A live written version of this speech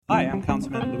Hi, I'm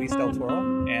Councilman Luis Del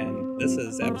Toro, and this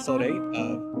is episode 8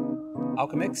 of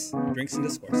Alchemix Drinks and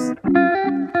Discourse.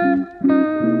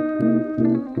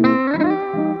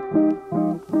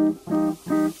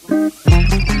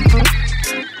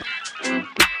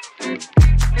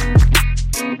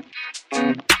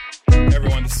 Hey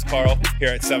everyone, this is Carl here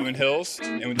at Seven Hills,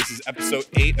 and this is episode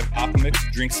 8 of Alchemix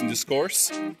Drinks and Discourse.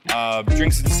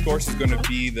 Drinks and Discourse is going to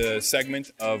be the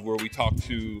segment of where we talk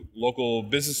to local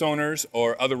business owners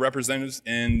or other representatives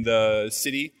in the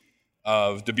city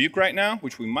of Dubuque right now,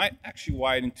 which we might actually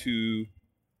widen to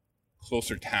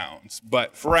closer towns.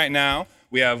 But for right now,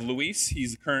 we have Luis.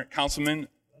 He's the current councilman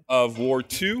of Ward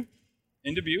 2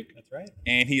 in Dubuque. That's right.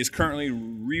 And he is currently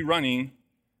rerunning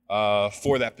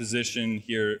for that position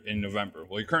here in November.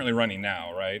 Well, you're currently running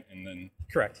now, right? And then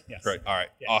Correct, yes. correct. All right,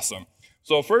 Yeah. Awesome.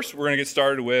 So first, we're gonna get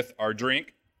started with our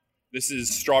drink. This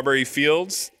is Strawberry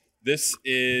Fields. This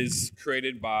is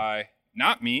created by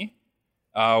not me,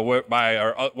 by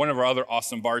one of our other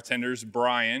awesome bartenders,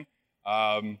 Brian.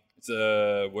 What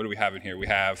do we have in here? We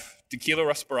have tequila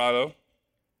respirado,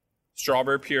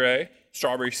 strawberry puree,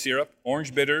 strawberry syrup,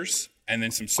 orange bitters, and then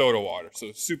some soda water.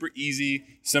 So super easy,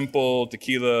 simple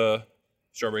tequila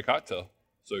strawberry cocktail.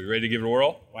 So you ready to give it a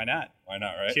whirl? Why not? Why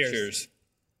not, right? Cheers.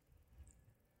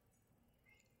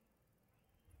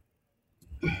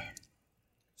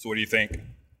 So what do you think?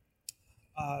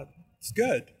 It's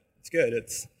good. It's good.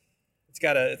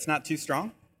 It's not too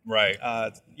strong. Right.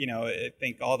 I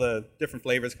think all the different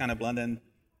flavors kind of blend in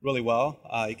really well.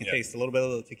 You can Yeah. taste a little bit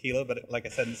of the tequila, but like I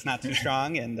said, it's not too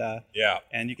strong, and Yeah.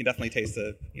 and you can definitely taste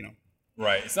the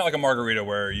Right. It's not like a margarita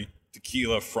where you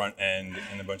tequila front end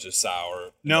and a bunch of sour.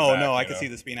 in No, the back, no, I you can know? see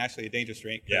this being actually a dangerous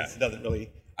drink. 'Cause Yeah. It doesn't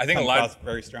really I think come a lot across of,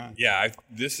 very strong. yeah,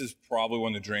 this is probably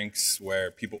one of the drinks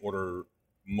where people order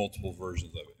multiple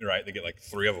versions of it, right? They get like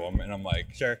 3 of them, and I'm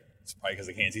like, Sure. it's probably because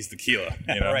they can't taste tequila,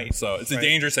 you know? Right. So it's a Right.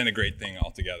 dangerous and a great thing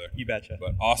altogether. You betcha.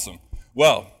 But awesome.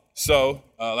 Well, so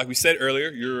like we said earlier,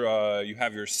 you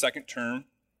have your second term,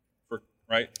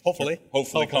 right? Hopefully.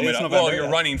 Hopefully coming it's up. November, Well, you're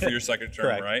yeah. running for your second term,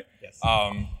 Correct. right? Yes.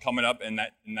 Coming up, and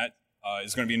that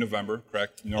is going to be in November,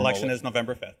 correct? Normal Election is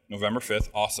November 5th. November 5th.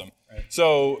 Awesome. Right.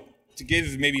 So to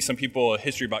give maybe some people a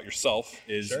history about yourself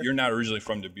is Sure. you're not originally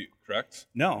from Dubuque, correct?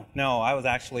 No, I was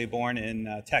actually born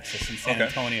in Texas, in San Okay.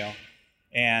 Antonio.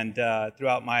 And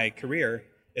throughout my career,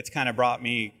 it's kind of brought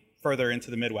me further into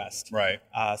the Midwest. Right.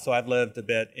 So I've lived a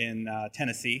bit in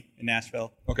Tennessee, in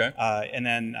Nashville. Okay. And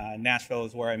then Nashville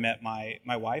is where I met my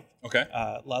wife, Okay.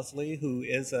 Leslie, who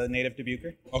is a native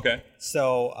Dubuquer. Okay.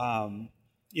 So,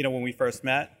 when we first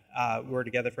met, we were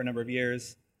together for a number of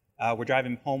years. We're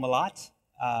driving home a lot.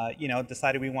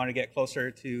 Decided we wanted to get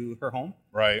closer to her home.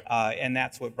 Right. And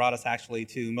that's what brought us actually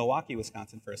to Milwaukee,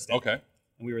 Wisconsin for a stint. Okay.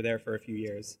 And we were there for a few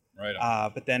years. Right.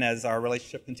 But then as our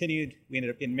relationship continued, we ended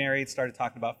up getting married, started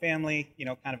talking about family,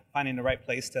 kind of finding the right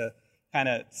place to kind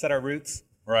of set our roots.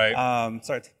 Right.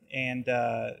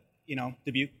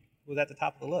 Dubuque was at the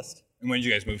top of the list. And when did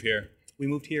you guys move here? We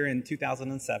moved here in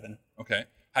 2007. Okay.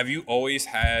 Have you always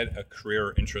had a career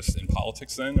or interest in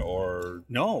politics then, or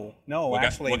No, what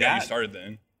actually got you that. started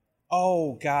then?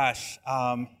 Oh gosh,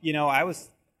 I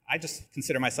just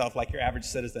consider myself like your average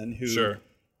citizen who Sure.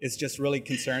 is just really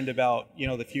concerned about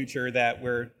the future that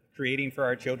we're creating for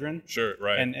our children, Sure.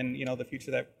 Right. and the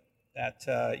future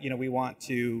that we want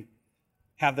to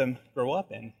have them grow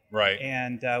up in. right.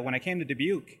 And when I came to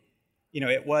Dubuque,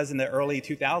 it was in the early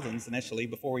 2000s initially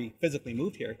before we physically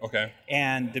moved here, Okay.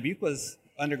 and Dubuque was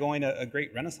undergoing a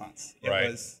great renaissance. It Right.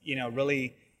 was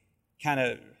really kind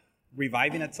of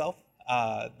reviving itself.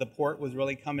 The port was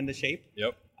really coming to shape.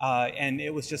 Yep. And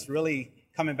it was just really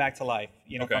coming back to life,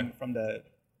 Okay. from the,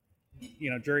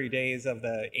 dreary days of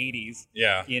the 80s,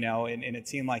 Yeah. and it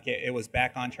seemed like it was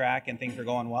back on track and things were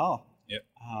going well. Yep.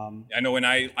 I know when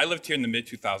I lived here in the mid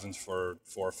 2000s for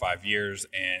 4 or 5 years,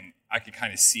 and I could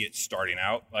kind of see it starting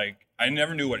out. Like I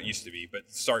never knew what it used to be, but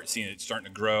start seeing it starting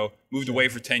to grow. Moved away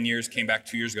for 10 years, came back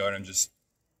 2 years ago, and I'm just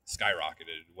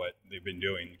skyrocketed what they've been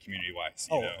doing community-wise.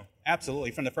 You know?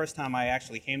 Absolutely. From the first time I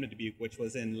actually came to Dubuque, which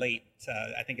was in late,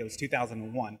 I think it was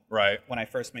 2001, Right. when I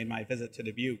first made my visit to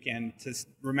Dubuque, and to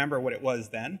remember what it was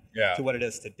then Yeah. to what it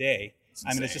is today. It's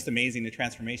It's insane. just amazing the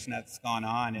transformation that's gone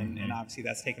on, and obviously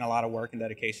that's taken a lot of work and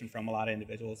dedication from a lot of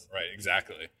individuals. Right.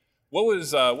 Exactly. What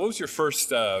was your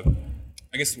first?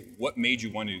 I guess what made you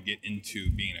want to get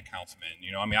into being a councilman?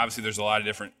 Obviously there's a lot of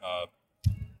different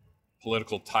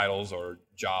political titles or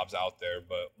jobs out there,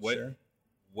 but Sure.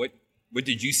 what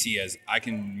did you see as I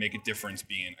can make a difference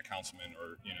being a councilman,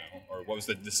 or what was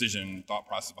the decision thought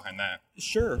process behind that?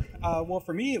 Sure. Well,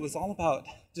 for me, it was all about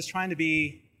just trying to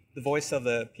be the voice of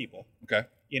the people. Okay.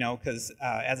 because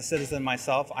as a citizen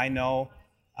myself, I know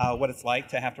what it's like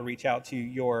to have to reach out to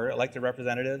your elected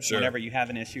representatives Sure. whenever you have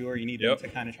an issue or you need Yep. them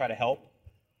to kind of try to help.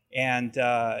 And,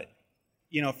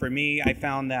 for me, I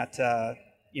found that,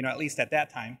 at least at that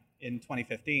time in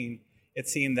 2015, it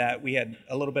seemed that we had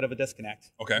a little bit of a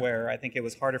disconnect. Okay. Where I think it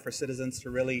was harder for citizens to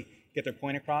really get their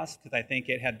point across, because I think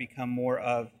it had become more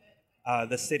of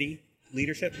the city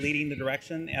leadership leading the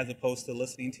direction as opposed to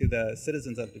listening to the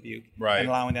citizens of Dubuque Right. and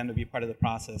allowing them to be part of the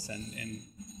process and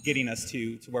getting us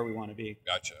to where we want to be.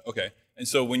 Gotcha. Okay. And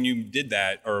so when you did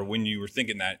that, or when you were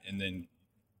thinking that, and then,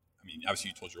 I mean, obviously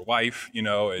you told your wife,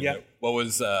 and Yeah. what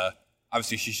was,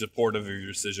 obviously she's supportive of your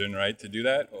decision, right, to do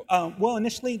that? Well,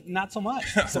 initially, not so much,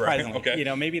 surprisingly.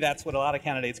 okay. Maybe that's what a lot of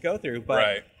candidates go through.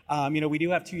 But, Right. we do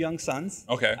have 2 young sons.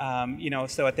 Okay.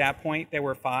 So at that point, they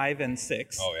were 5 and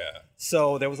 6. Oh, yeah.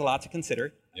 So there was a lot to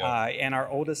consider. Yep. And our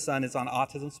oldest son is on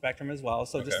autism spectrum as well.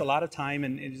 So just Okay. a lot of time,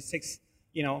 and it just takes,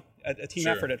 a team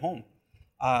Sure. effort at home.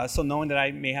 So knowing that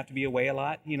I may have to be away a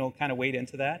lot, kind of weighed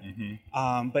into that.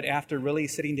 Mm-hmm. But after really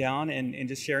sitting down and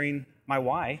just sharing my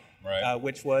why, Right.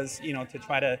 which was, to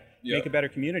try to Yeah. make a better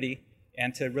community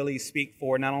and to really speak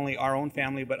for not only our own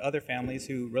family, but other families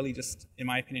who really just, in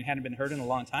my opinion, hadn't been heard in a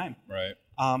long time. Right.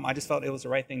 I just felt it was the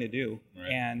right thing to do. Right.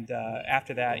 And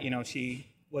after that, she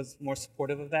was more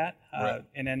supportive of that. Right.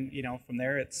 And then, from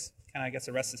there, it's kind of, I guess,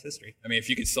 the rest is history. I mean, if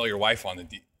you could sell your wife on the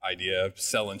idea of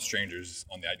selling strangers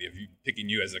on the idea of picking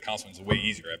you as a councilman is way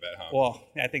easier, I bet, huh? Well,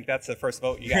 I think that's the first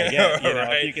vote you got to get.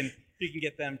 Right. If you can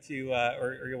get them to,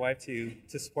 or your wife to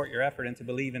support your effort and to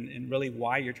believe in really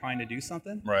why you're trying to do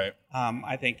something. Right.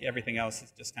 I think everything else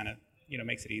is just kind of,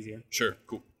 makes it easier. Sure.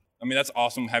 Cool. I mean, that's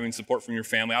awesome having support from your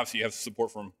family. Obviously, you have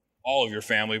support from all of your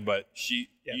family, but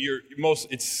most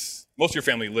of your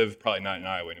family live probably not in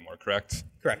Iowa anymore, correct?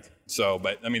 Correct. So,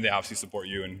 but I mean, they obviously support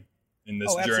you in this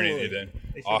Oh, journey absolutely. you did.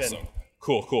 They sure Awesome. did.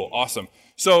 Cool. Awesome.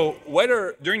 So,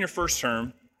 during your first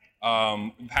term,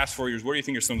 the past 4 years, what do you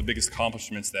think are some of the biggest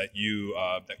accomplishments that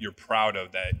you're proud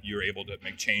of that you're able to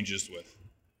make changes with?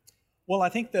 Well, I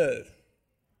think the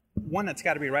one that's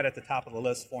got to be right at the top of the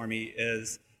list for me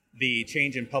is the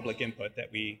change in public input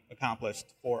that we accomplished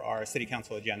for our city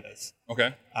council agendas.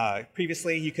 Okay.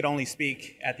 Previously, you could only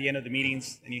speak at the end of the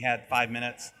meetings, and you had 5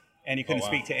 minutes, and you couldn't wow.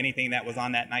 speak to anything that was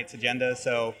on that night's agenda,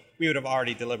 so we would have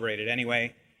already deliberated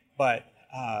anyway. But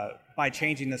by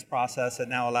changing this process, it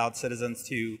now allowed citizens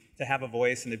to have a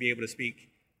voice and to be able to speak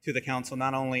to the council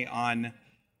not only on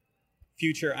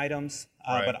future items,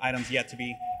 Right. but items yet to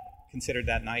be considered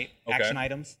that night, Okay. action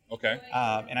items. Okay.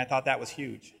 And I thought that was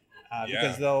huge. Yeah.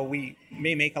 Because though we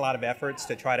may make a lot of efforts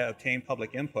to try to obtain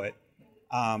public input,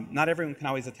 not everyone can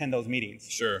always attend those meetings.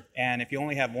 Sure. And if you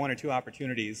only have 1 or 2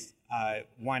 opportunities,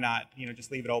 why not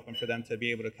just leave it open for them to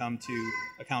be able to come to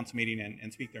a council meeting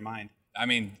and speak their mind? I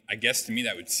mean, I guess to me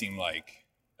that would seem like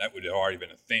that would have already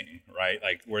been a thing, right?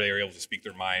 Like where they were able to speak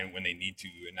their mind when they need to,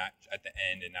 and not at the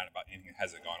end, and not about anything that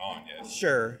hasn't gone on yet.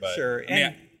 Sure, But, sure. I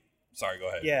mean, sorry, go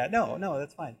ahead. Yeah, no,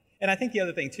 that's fine. And I think the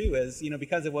other thing too is,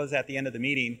 because it was at the end of the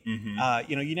meeting, Mm-hmm.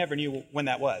 you never knew when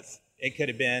that was. It could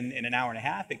have been in an hour and a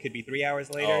half. It could be 3 hours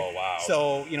later. Oh, wow.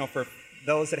 So, for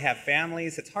those that have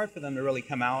families, it's hard for them to really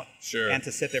come out Sure. and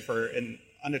to sit there for an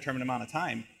undetermined amount of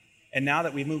time. And now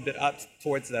that we've moved it up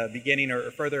towards the beginning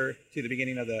or further to the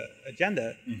beginning of the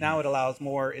agenda, now it allows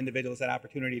more individuals that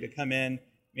opportunity to come in,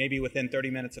 maybe within 30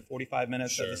 minutes or 45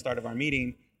 minutes at Sure. the start of our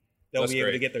meeting. They'll That's be able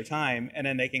to great. get their time, and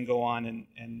then they can go on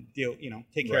and deal,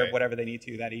 take care Right. of whatever they need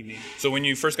to that evening. So when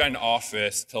you first got into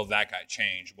office till that got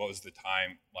changed, what was the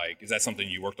time like? Is that something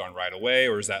you worked on right away,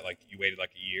 or is that like you waited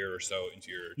like a year or so into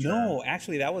your term? No,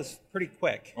 actually, that was pretty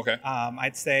quick. Okay.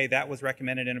 I'd say that was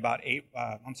recommended in about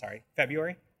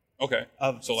February. Okay.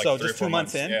 Of So like so 3 or just 4 2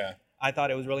 months in. Yeah. I thought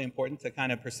it was really important to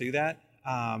kind of pursue that,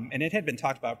 and it had been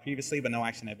talked about previously, but no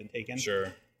action had been taken.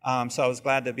 Sure. So I was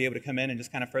glad to be able to come in and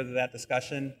just kind of further that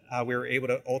discussion. We were able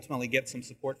to ultimately get some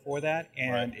support for that,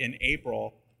 and Right. in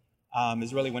April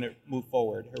is really when it moved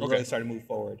forward, or Okay. really started to move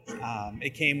forward.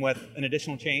 It came with an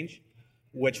additional change,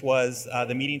 which was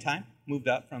the meeting time moved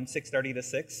up from 6:30 to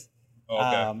 6. Oh,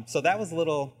 okay. So that was a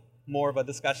little more of a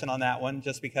discussion on that one,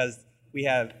 just because we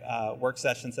have work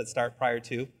sessions that start prior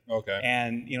to. Okay.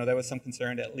 And, there was some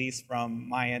concern, at least from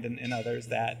my end and others,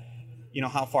 that,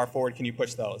 how far forward can you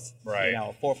push those? Right.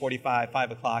 4:45,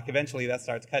 5 o'clock. Eventually that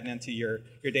starts cutting into your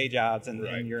day jobs, and,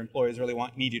 Right. and your employers really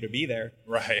need you to be there.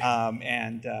 Right.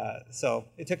 So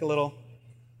it took a little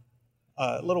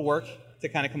work to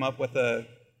kind of come up with a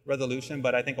resolution,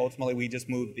 but I think ultimately we just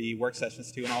moved the work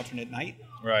sessions to an alternate night,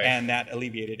 Right. and that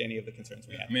alleviated any of the concerns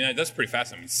we had. I mean, that's pretty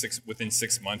fast. I mean, within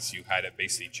 6 months, you had it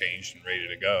basically changed and ready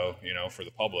to go, for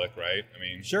the public, right? I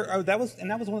mean, Sure. That was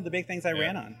one of the big things I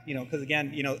ran on. Because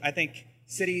again, I think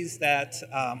cities that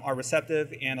are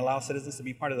receptive and allow citizens to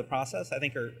be part of the process, I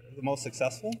think are the most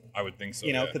successful. I would think so.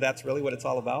 Because that's really what it's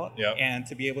all about. Yeah. And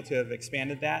to be able to have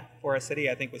expanded that for our city,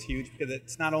 I think was huge, because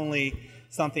it's not only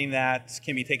something that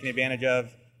can be taken advantage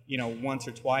of, once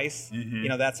or twice.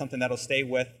 That's something that'll stay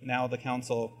with now the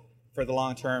council for the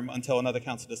long term until another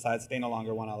council decides they no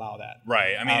longer want to allow that.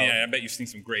 Right. I mean, I bet you've seen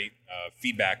some great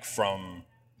feedback from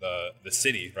the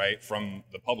city, right? From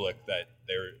the public that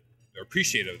they're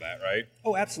appreciative of that, right?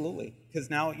 Oh, absolutely. Because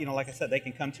now, like I said, they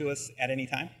can come to us at any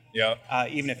time. Yeah.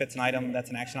 Even if it's an item that's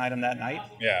an action item that night.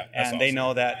 Yeah. And they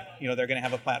know that, they're going to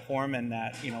have a platform, and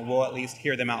that, we'll at least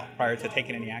hear them out prior to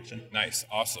taking any action. Nice.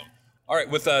 Awesome. All right.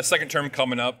 With second term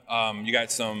coming up, you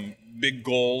got some big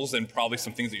goals and probably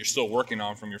some things that you're still working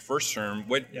on from your first term.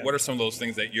 What are some of those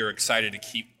things that you're excited to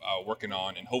keep working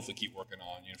on and hopefully keep working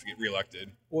on, if you get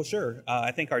reelected? Well, sure.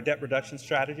 I think our debt reduction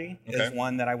strategy is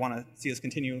one that I want to see us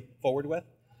continue forward with.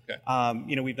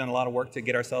 Okay. We've done a lot of work to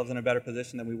get ourselves in a better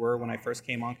position than we were when I first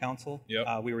came on council.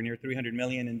 Yep. We were near $300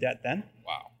 million in debt then.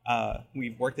 Wow.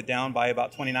 We've worked it down by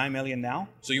about $29 million now.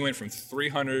 So you went from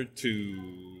 300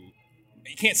 to...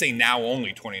 You can't say now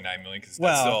only 29 million because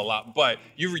that's still a lot, but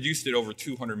you reduced it over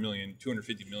 200 million,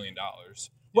 250 million dollars.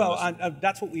 Well,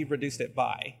 that's what we've reduced it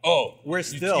by. Oh, we're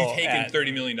still you've taken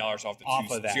 $30 million off the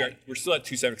of that. So we're still at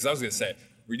 270 because I was going to say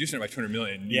reducing it by 200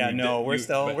 million.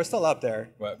 We're still up there,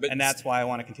 but and that's why I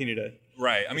want to continue to.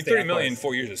 Right. I mean, 30 million in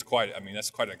 4 years is that's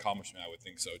quite an accomplishment. I would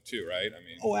think so too, right? I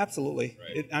mean. Oh, absolutely.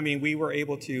 Right. We were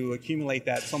able to accumulate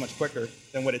that so much quicker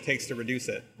than what it takes to reduce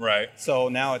it. Right. So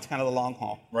now it's kind of the long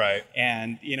haul. Right.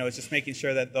 And it's just making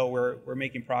sure that though we're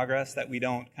making progress, that we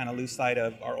don't kind of lose sight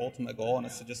of our ultimate goal, and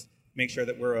it's to just make sure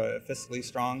that we're a fiscally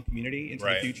strong community into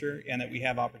the future, and that we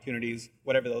have opportunities,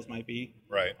 whatever those might be.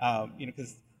 Right.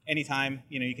 Because anytime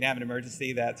you can have an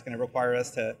emergency that's going to require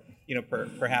us to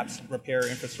perhaps repair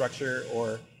infrastructure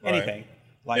or anything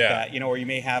like that, or you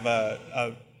may have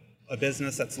a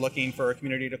business that's looking for a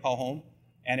community to call home,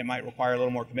 and it might require a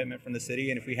little more commitment from the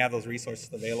city, and if we have those resources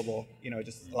available, it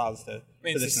just allows us to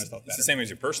position ourselves better. It's the same as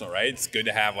your personal, right? It's good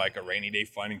to have like a rainy day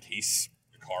fund in case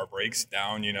your car breaks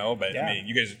down, but I mean,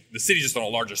 you guys, the city just on a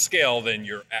larger scale than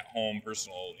your at home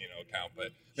personal account, but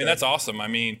I mean that's awesome. I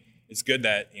mean, it's good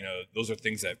that those are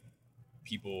things that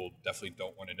people definitely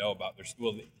don't want to know about. They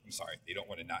don't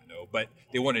want to not know, but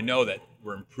they want to know that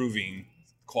we're improving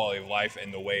quality of life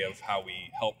and the way of how we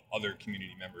help other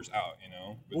community members out,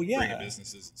 with bringing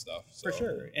businesses and stuff. So. For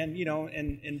sure. And,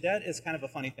 and debt is kind of a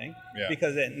funny thing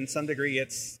because in some degree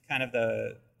it's kind of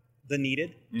the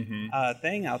needed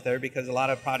thing out there, because a lot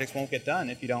of projects won't get done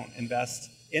if you don't invest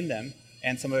in them,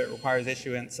 and some of it requires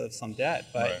issuance of some debt.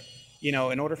 But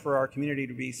in order for our community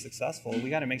to be successful, we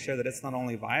got to make sure that it's not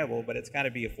only viable, but it's got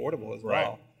to be affordable as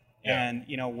well. Yeah.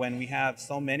 And when we have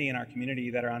so many in our community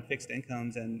that are on fixed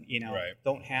incomes and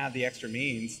don't have the extra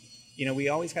means, we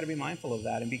always got to be mindful of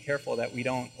that and be careful that we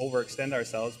don't overextend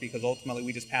ourselves, because ultimately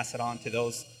we just pass it on to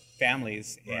those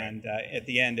families. And at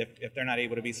the end, if they're not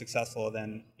able to be successful,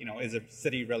 then is the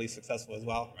city really successful as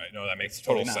well? Right. No, that makes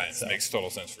total sense. So. It makes total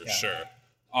sense for sure.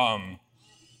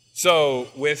 So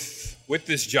with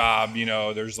this job,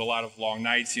 there's a lot of long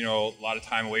nights, a lot of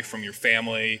time away from your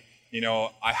family.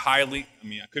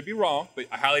 I could be wrong, but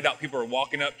I highly doubt people are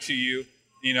walking up to you,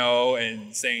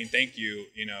 and saying thank you,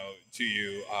 to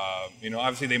you.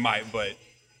 Obviously they might, but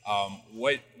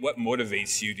what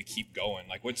motivates you to keep going?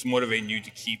 Like, what's motivating you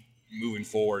to keep moving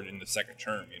forward in the second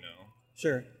term?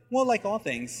 Sure. Well, like all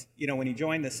things, when you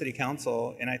join the city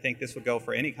council, and I think this would go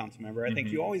for any council member, I think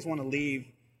you always want to leave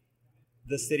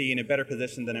the city in a better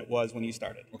position than it was when you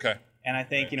started. Okay. And I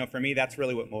think, for me, that's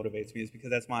really what motivates me, is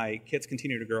because as my kids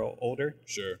continue to grow older,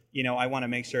 sure, I want to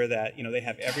make sure that, they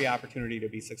have every opportunity to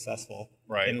be successful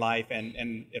in life.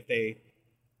 And if they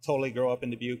totally grow up in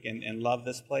Dubuque and love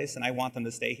this place, and I want them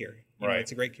to stay here.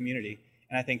 It's a great community.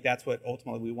 And I think that's what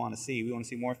ultimately we want to see. We want to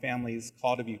see more families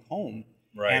call Dubuque home.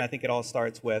 Right. And I think it all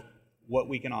starts with what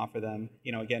we can offer them.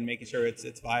 Again, making sure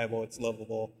it's viable, it's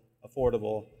livable,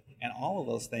 affordable, and all of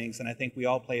those things. And I think we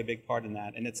all play a big part in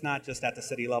that. And it's not just at the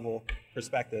city level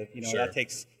perspective. That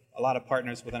takes a lot of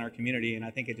partners within our community. And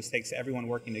I think it just takes everyone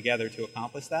working together to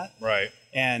accomplish that. Right.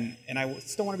 And I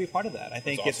still want to be part of that. I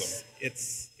think awesome.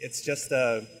 it's just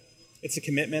it's a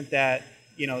commitment that,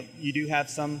 you do have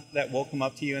some that will come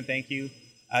up to you and thank you,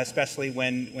 especially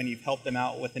when you've helped them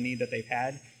out with the need that they've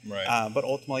had. Right. But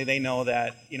ultimately, they know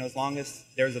that as long as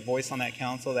there's a voice on that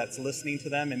council that's listening to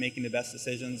them and making the best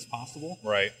decisions possible,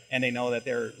 Right. and they know that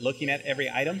they're looking at every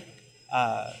item,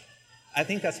 I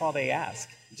think that's all they ask.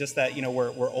 Just that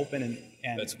we're open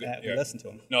and That's good. that we Yeah. listen to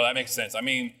them. No, that makes sense. I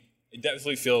mean, it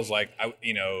definitely feels like I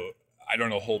don't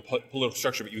know the whole political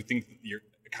structure, but you would think your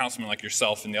councilman like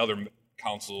yourself and the other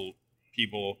council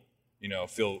people,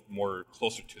 feel more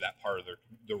closer to that part of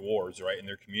their wards, right, in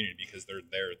their community, because they're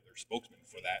spokesmen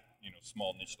for that,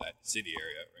 small niche, that city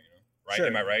area, right? Sure.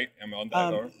 Am I right? Am I on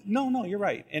that? Or? No, you're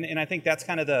right, and I think that's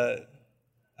kind of the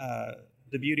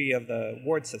beauty of the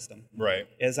ward system. Right.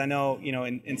 Is I know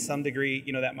in some degree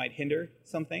that might hinder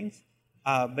some things,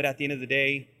 but at the end of the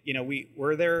day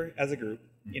we're there as a group.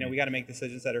 We got to make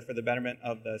decisions that are for the betterment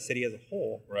of the city as a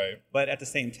whole. Right. But at the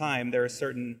same time, there are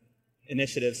certain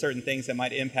initiatives, certain things that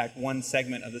might impact one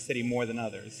segment of the city more than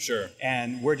others. Sure.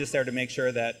 And we're just there to make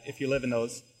sure that if you live in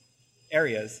those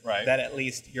areas, Right. that at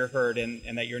least you're heard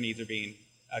and that your needs are being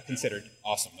considered.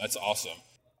 Awesome. That's awesome.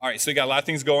 All right, so we got a lot of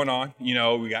things going on.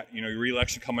 We got your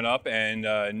re-election coming up, and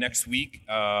next week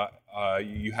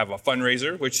you have a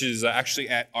fundraiser, which is actually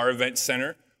at our event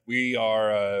center.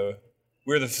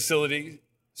 We're the facility,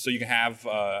 so you can have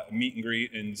a meet and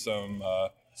greet and some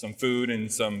food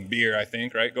and some beer, I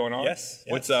think, right, going on. Yes.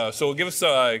 So give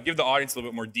the audience a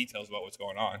little bit more details about what's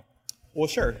going on. Well,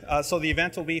 sure. So the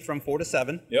event will be from 4 to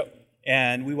 7. Yep.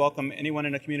 And we welcome anyone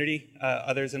in the community,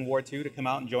 others in Ward 2, to come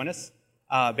out and join us.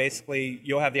 Basically,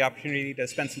 you'll have the opportunity to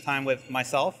spend some time with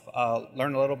myself,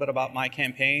 learn a little bit about my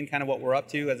campaign, kind of what we're up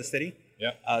to as a city,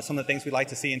 Yep. some of the things we'd like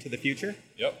to see into the future.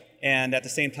 Yep. And at the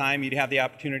same time, you'd have the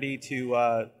opportunity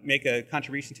to make a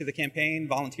contribution to the campaign,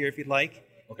 volunteer if you'd like,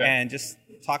 Okay. and just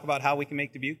talk about how we can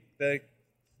make Dubuque the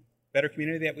better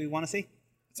community that we want to see.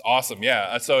 It's awesome.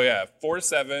 Yeah. So 4 to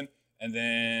 7, and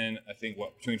then I think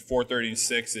between 4:30 and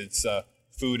 6, it's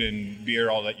food and beer,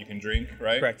 all that you can drink,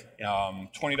 right? Correct. Yeah.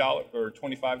 $20 or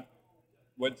 $25.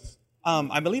 What's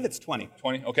I believe it's 20.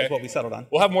 20? Okay. Is what we settled on.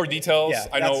 We'll have more details. Yeah,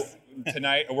 I know that's-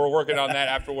 tonight we're working on that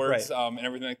afterwards, Right. and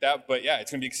everything like that. But yeah, it's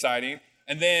gonna be exciting.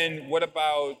 And then what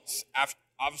about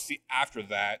after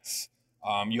that?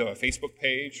 You have a Facebook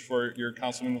page for your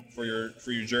councilman for your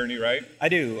journey, right? I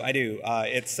do.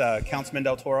 It's Councilman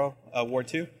Del Toro, Ward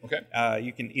 2. Okay.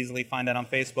 You can easily find that on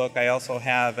Facebook. I also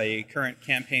have a current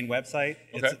campaign website.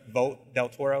 It's Okay.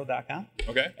 votedeltoro.com.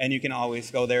 Okay. And you can always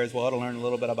go there as well to learn a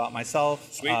little bit about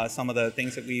myself, Sweet. some of the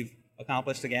things that we've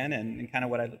accomplished again, and kind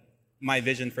of my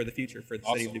vision for the future for the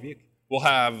city of Awesome. Dubuque. We'll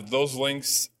have those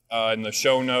links in the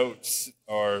show notes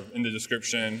or in the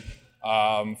description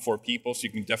for people, so you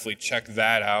can definitely check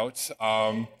that out.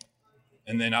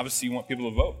 And then obviously you want people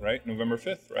to vote, right? November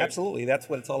 5th, right? Absolutely. That's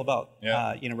what it's all about.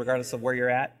 Yeah. Regardless of where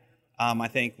you're at, I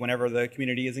think whenever the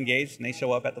community is engaged and they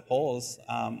show up at the polls,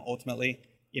 ultimately,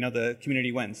 the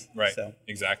community wins. Right. So.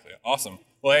 Exactly. Awesome.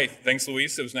 Well, hey, thanks,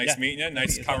 Luis. It was nice Yeah. meeting you.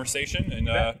 Nice you. conversation. And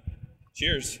bet.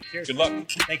 cheers. Cheers. Good luck.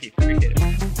 Thank you. Appreciate it.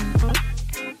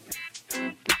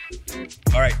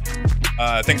 All right.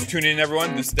 Thanks for tuning in,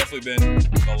 everyone. This has definitely been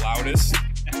the loudest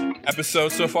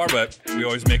episode so far, but we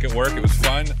always make it work. It was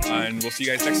fun, and we'll see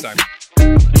you guys next time.